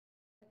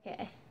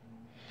Okay.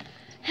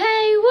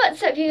 Hey,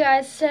 what's up, you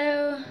guys?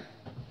 So,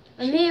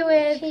 I'm here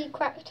with... She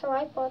cracked her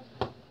iPod.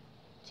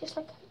 Just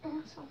like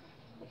an asshole.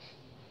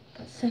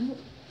 That's so...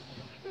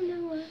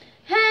 No.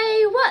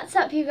 Hey, what's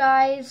up, you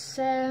guys?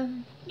 So,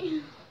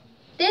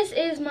 this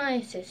is my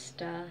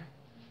sister.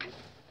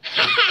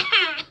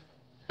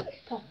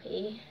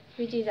 Poppy.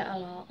 We do that a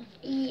lot.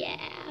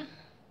 Yeah.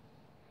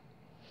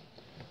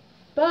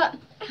 But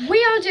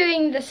we are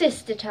doing the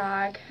sister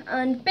tag,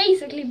 and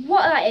basically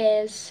what that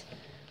is,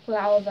 with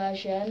our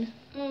version...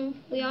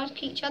 We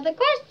ask each other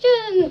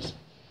questions.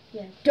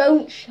 Yeah,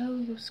 don't show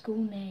your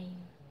school name.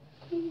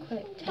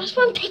 Quick, That's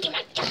why I'm taking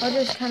my job. I'll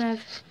just kind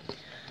of...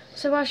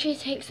 So while she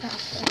takes that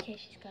off, okay,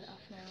 she's got it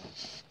off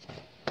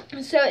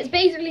now. So it's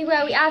basically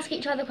where we ask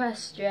each other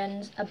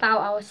questions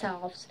about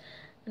ourselves,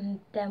 and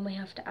then we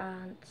have to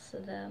answer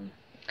them.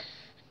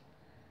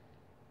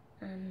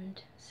 And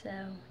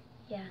so,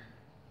 yeah.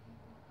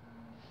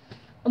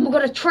 Oh my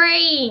god, a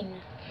train!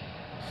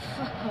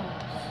 Fuck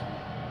off.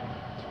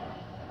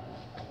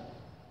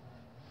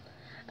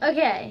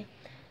 Okay,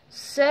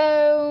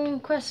 so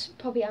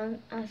Poppy,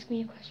 ask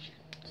me a question.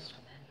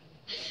 Stop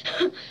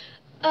it.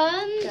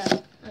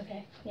 Go.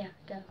 Okay, yeah,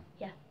 go.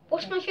 Yeah.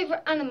 What's my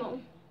favourite animal?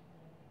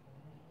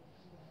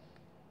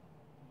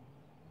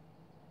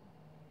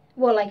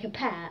 Well, like a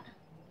pet?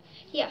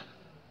 Yeah.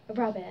 A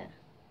rabbit?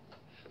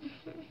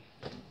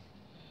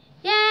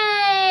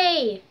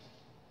 Yay!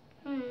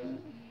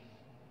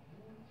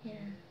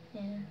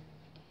 Yeah.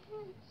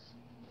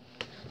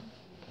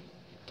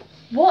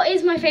 What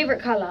is my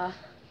favourite colour?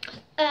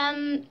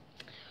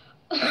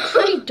 It's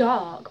really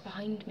dark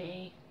behind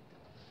me.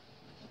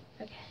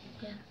 Okay,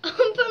 yeah.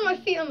 I'm putting my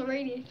feet on the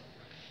radio.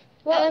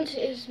 What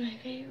is my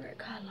favourite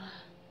colour?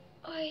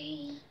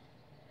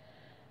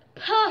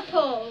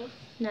 Purple.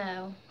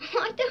 No.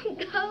 I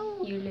don't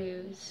know. You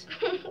lose.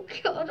 Oh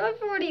God,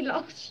 I've already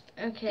lost.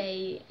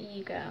 Okay,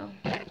 you go.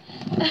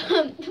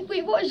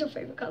 Wait, what is your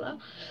favourite colour?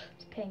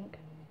 It's pink.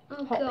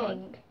 Oh Hot God.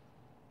 pink.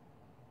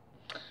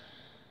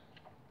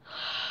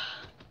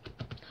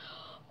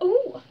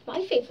 Oh,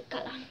 my favourite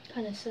colour.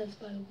 Kind of says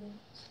by the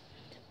walls.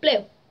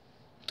 Blue.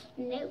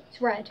 No.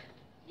 It's red.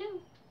 No.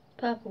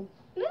 Purple.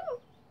 No.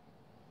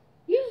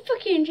 You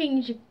fucking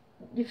change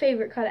your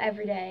favourite colour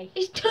every day.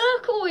 It's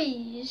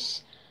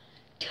turquoise.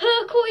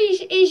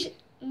 Turquoise is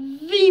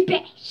the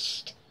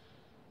best.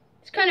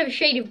 It's kind of a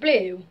shade of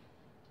blue.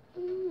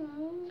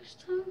 It's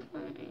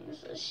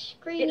turquoise. It's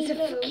greeny It's a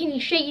blue. fucking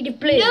shade of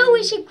blue. No,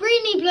 it's a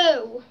greeny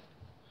blue.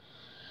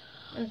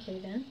 Okay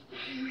then.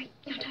 Right,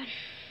 I'm done.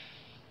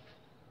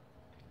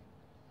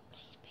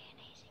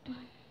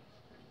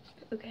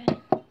 Okay.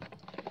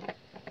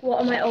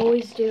 What am I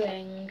always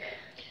doing?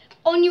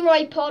 On your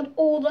iPod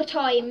all the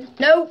time.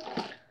 Nope.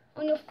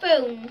 On your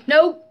phone.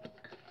 Nope.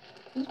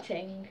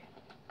 Eating.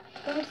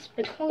 Go to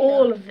the Like toilet.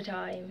 all of the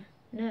time.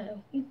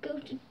 No. You go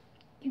to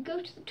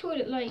the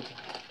toilet like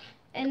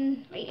at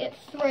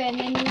 3 and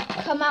then you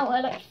come out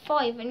at like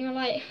 5 and you're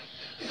like,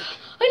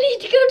 I need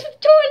to go to the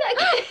toilet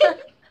again.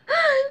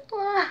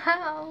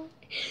 Wow.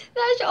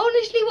 That's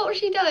honestly what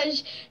she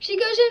does. She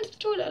goes into the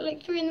toilet at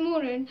like 3 in the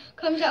morning,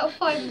 comes out at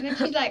 5 and then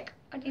she's like,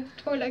 I need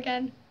the toilet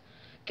again.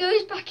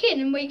 Goes back in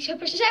and wakes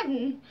up at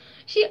 7.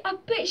 I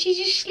bet she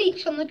just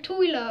sleeps on the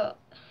toilet.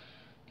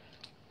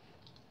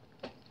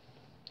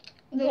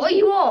 What are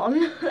you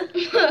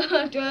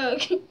on?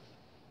 Drug.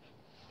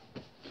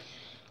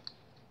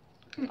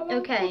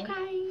 Okay.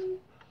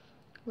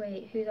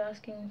 Wait, who's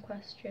asking a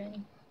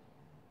question?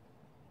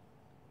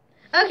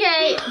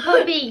 Okay,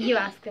 Poppy, you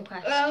ask the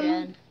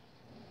question.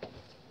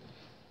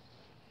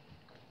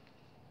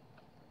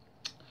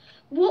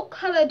 What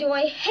colour do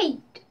I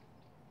hate?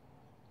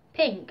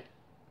 Pink.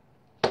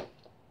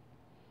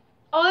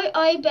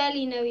 I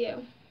barely know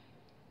you.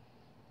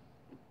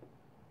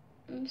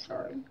 I'm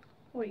sorry.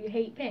 What, you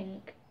hate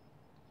pink?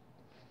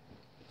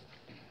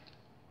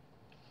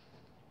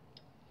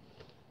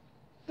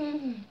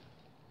 You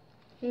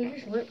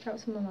just ripped out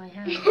some of my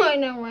hair. I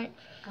know, right?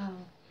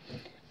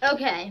 Oh.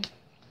 Okay.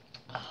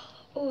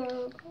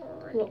 Oh,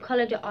 God. What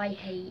colour do I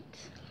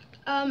hate?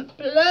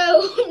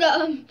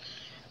 Blue.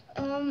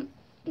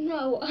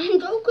 No, I'm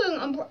joking.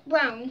 I'm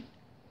brown.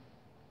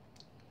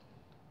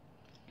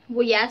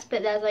 Well, yes,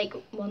 but there's like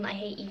one that I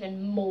hate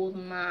even more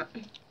than that.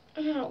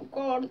 Oh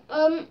God.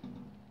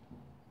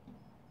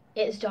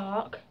 It's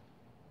dark.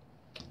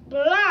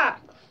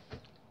 Black.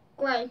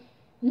 Grey.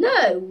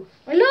 No,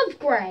 I love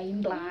grey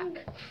and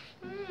black.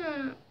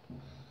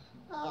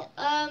 I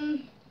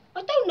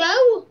don't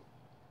know.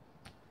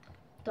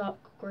 Dark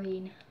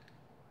green.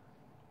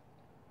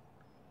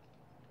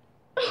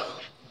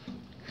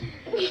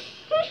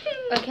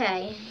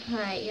 Okay,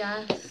 right, you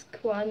ask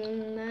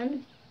one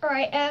then.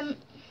 Alright,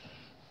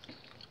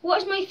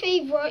 what's my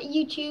favourite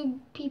YouTube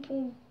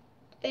people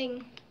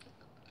thing?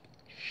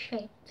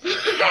 Shit.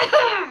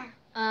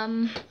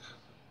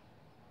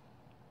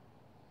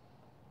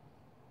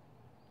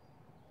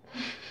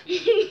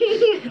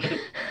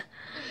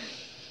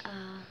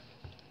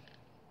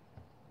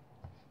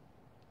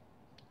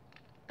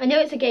 I know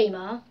it's a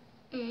gamer.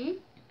 Mm.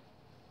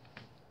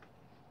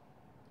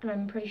 And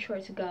I'm pretty sure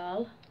it's a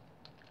girl.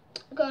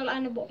 A girl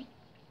and a boy.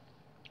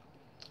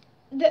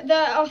 There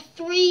are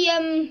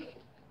 3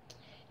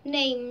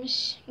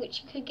 names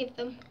which you could give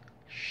them.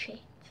 Shit.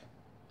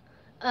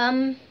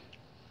 Right,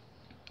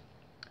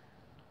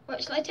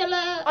 shall I tell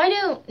her? I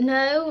don't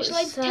know. Shall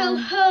I tell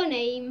her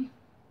name?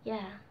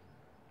 Yeah.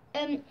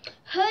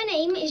 Her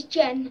name is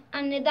Jen,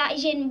 and that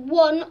is in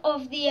one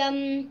of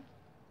the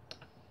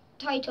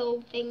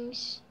title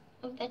things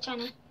of their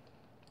channel.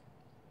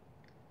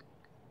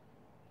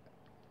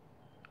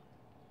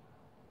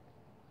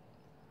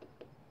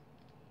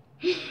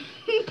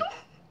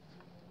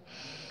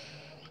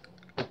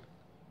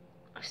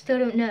 I still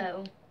don't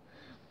know.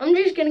 I'm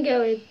just gonna go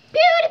with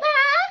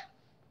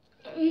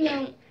PewDiePie.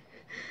 No.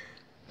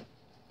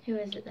 Who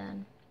is it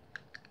then?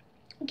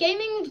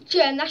 Gaming with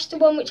Jen, that's the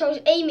one which I was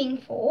aiming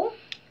for.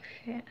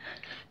 Shit.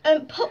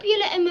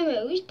 Popular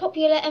MMOs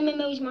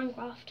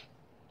Minecraft.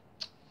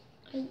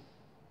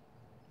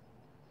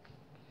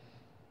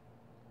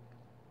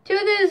 Two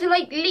of those are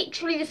like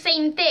literally the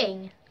same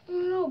thing.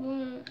 No,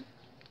 but...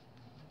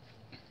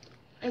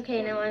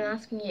 Okay, now I'm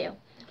asking you.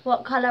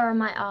 What colour are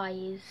my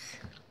eyes?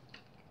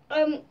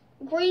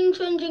 Green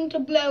changing to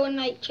blue and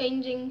light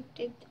changing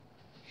to...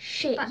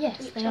 Shit, back yes,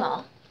 to each they other.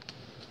 are.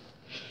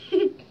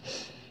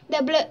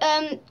 They're blue,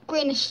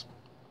 greenish,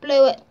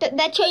 blue.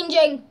 They're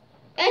changing.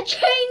 They're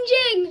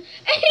changing!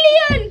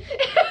 Alien!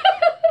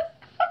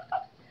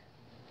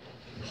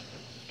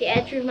 The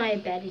edge of my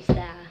bed is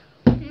there.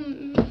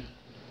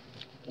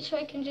 So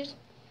I can just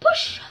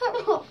push her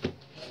off.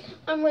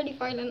 I'm really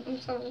violent, I'm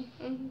sorry.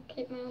 I'll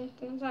keep my arms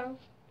to myself.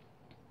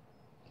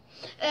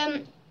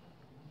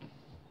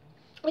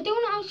 I don't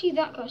want to ask you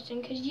that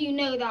question because you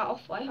know that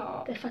off by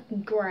heart. They're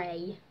fucking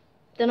grey.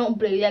 They're not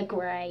blue, they're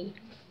grey.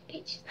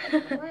 Bitch,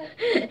 they're grey.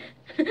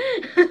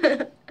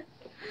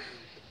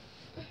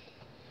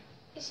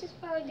 This is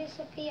where I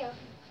disappear.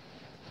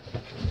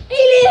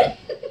 Alien!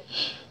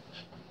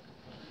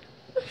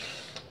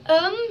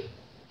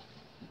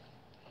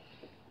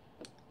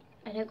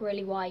 I look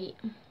really white.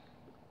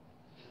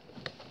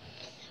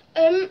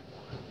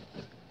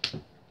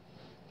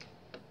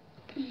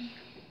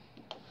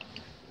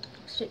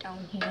 Sit down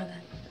here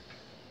then.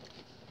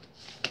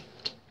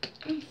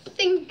 I'm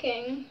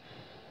thinking.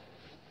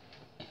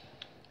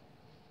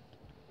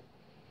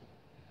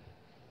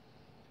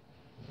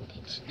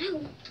 Bitch,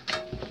 no.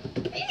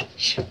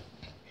 Bitch.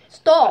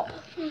 Stop!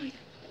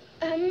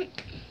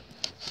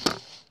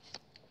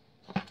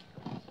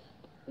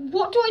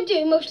 What do I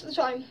do most of the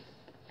time?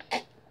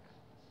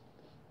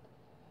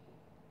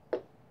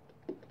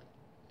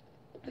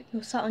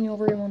 You're sat in your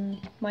room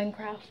on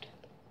Minecraft.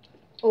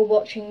 Or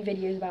watching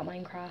videos about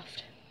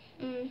Minecraft.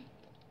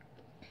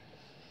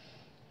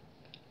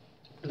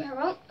 Very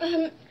well.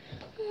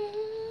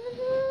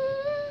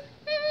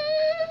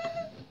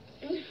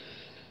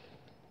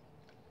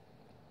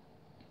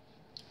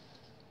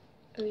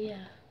 Oh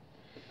yeah.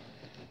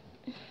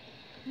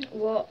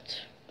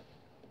 What?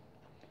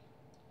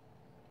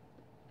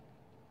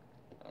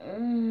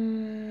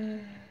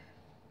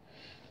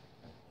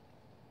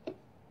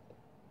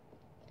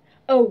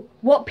 Oh,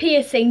 what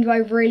piercing do I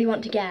really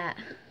want to get?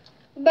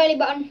 Belly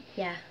button.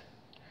 Yeah.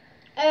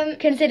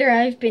 Consider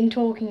I've been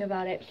talking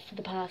about it for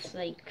the past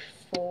like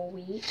 4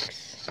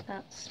 weeks.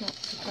 That's not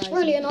surprising. It's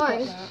really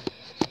annoying.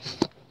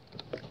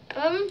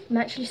 I'm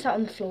actually sat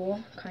on the floor,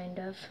 kind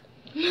of.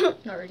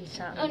 Not really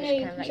sat. I'm just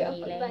kind of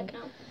like kneeling.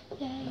 Now.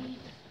 Yay.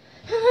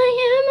 I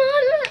am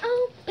on my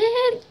own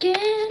bed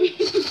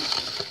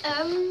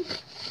again.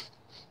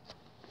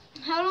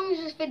 How long is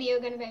this video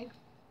gonna be?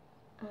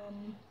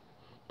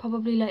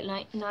 Probably like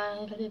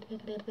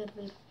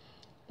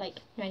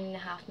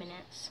 9.5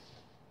 minutes.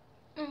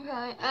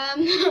 Okay.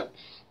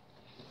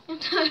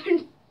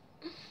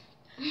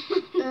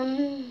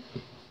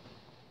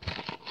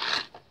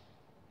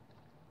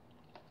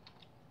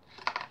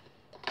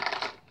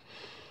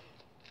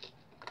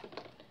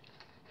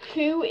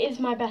 Who is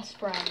my best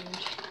friend?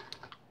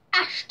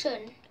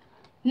 Ashton.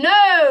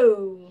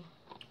 No!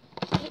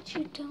 But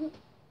you don't.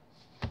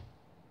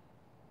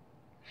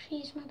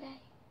 She's my bae.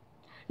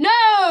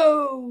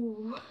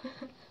 No!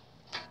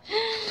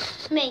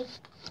 Me.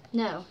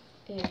 No.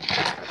 Ew,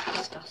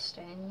 that's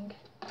disgusting.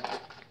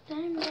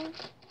 Damn,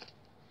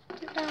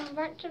 down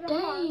right to the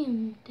heart.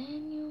 Damn,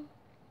 Daniel.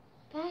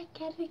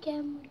 Back at it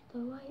again with the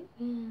white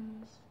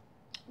vans.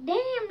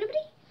 Damn,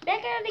 Liberty.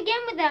 Back at it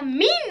again with that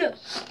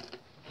meanness.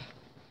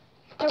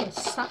 That was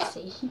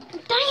sassy.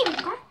 Damn,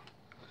 girl.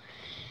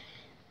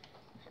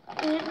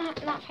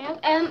 That failed.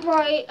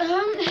 Right.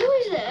 Who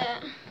is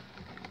it?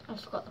 I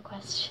forgot the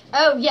question.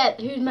 Oh yeah,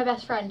 who's my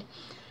best friend?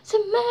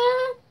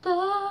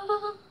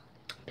 Samantha.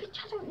 Bitch,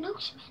 I don't know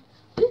Samantha.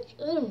 Bitch,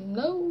 I don't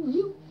know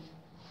you.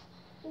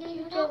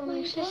 You're not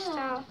my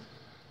sister.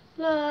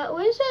 Look,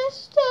 we're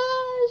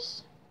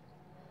sisters.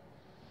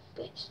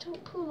 Bitch,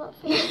 don't pull that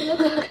face. You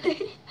look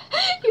ugly.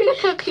 You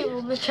look ugly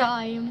all the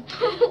time.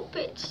 Oh,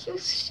 bitch, you're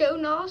so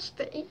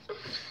nasty.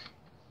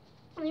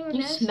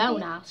 You smell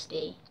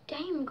nasty.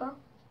 Damn, girl.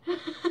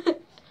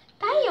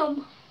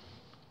 Damn.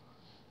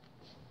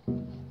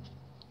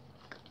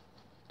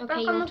 Okay,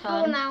 back your on the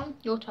floor turn. now.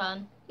 Your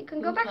turn. You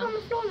can go back on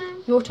the floor now.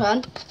 Your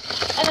turn.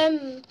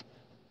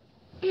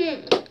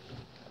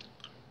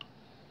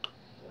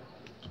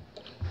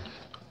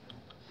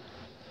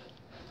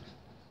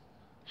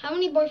 How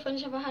many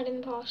boyfriends have I had in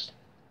the past?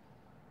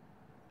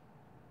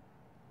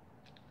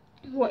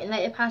 What, in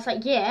like the past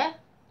like year?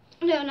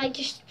 No, like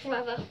just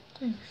forever.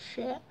 Oh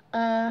shit.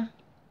 I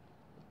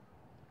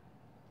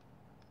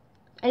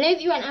know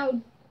that you went out.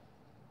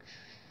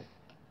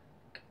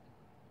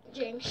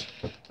 James.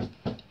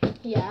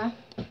 Yeah.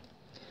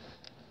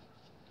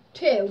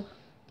 2.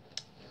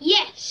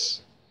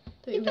 Yes.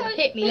 Thought you were gonna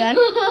hit me then.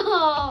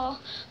 Oh,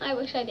 I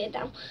wish I did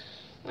that.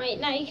 Right,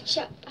 now you can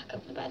shut back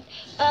up the bed.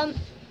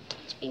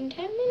 It's been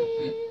 10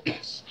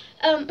 minutes.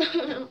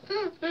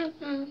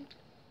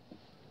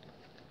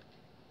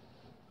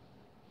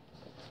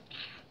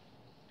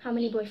 How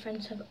many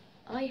boyfriends have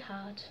I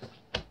had?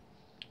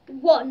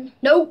 1.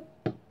 Nope.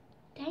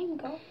 Dang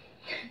God.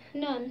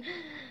 None.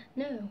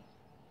 No.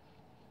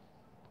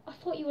 I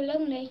thought you were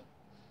lonely.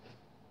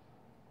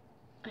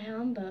 I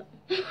am, but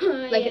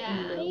Like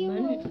at the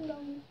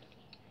moment.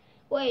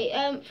 Wait,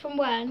 from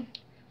when?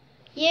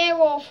 Year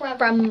or forever?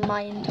 From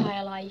my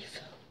entire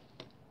life.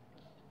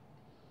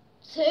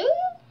 2?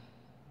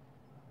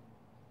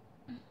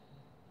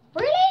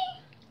 Really?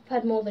 I've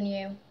had more than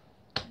you.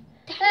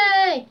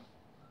 Hey!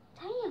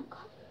 Damn,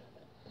 God.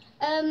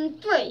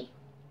 3?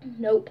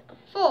 Nope.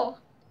 4?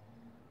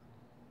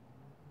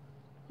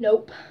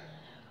 Nope.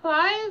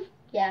 5?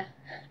 Yeah.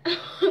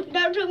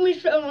 That took me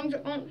so long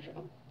to answer.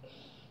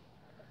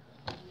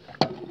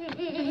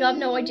 You have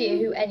no idea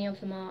who any of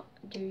them are,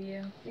 do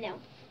you? No.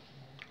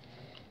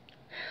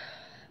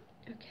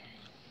 Okay.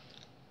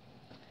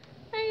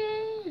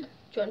 Do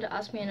you want to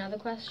ask me another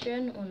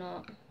question or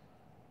not?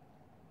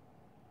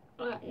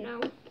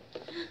 No. Okay!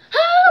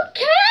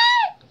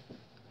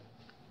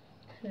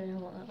 I don't know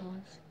what that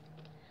was.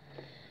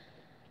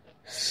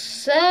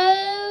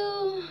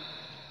 So...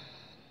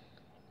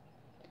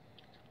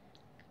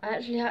 I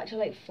actually had to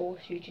like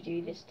force you to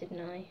do this,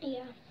 didn't I?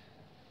 Yeah.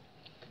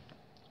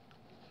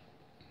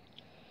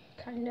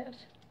 Kind of.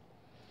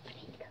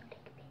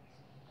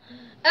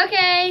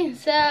 Okay,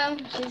 so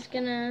she's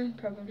gonna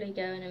probably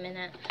go in a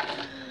minute.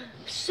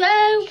 So,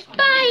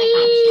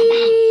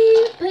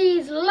 bye!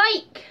 Please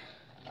like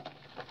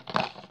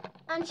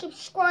And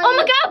subscribe. Oh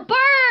my god,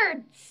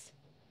 birds!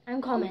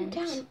 And comment.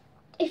 Damn.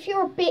 If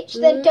you're a bitch,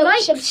 then don't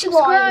like,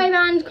 subscribe.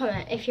 and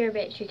comment. If you're a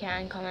bitch, you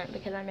can comment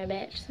because I'm a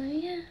bitch. So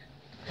yeah.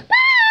 Bye!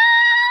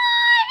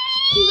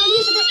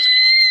 She's a bitch.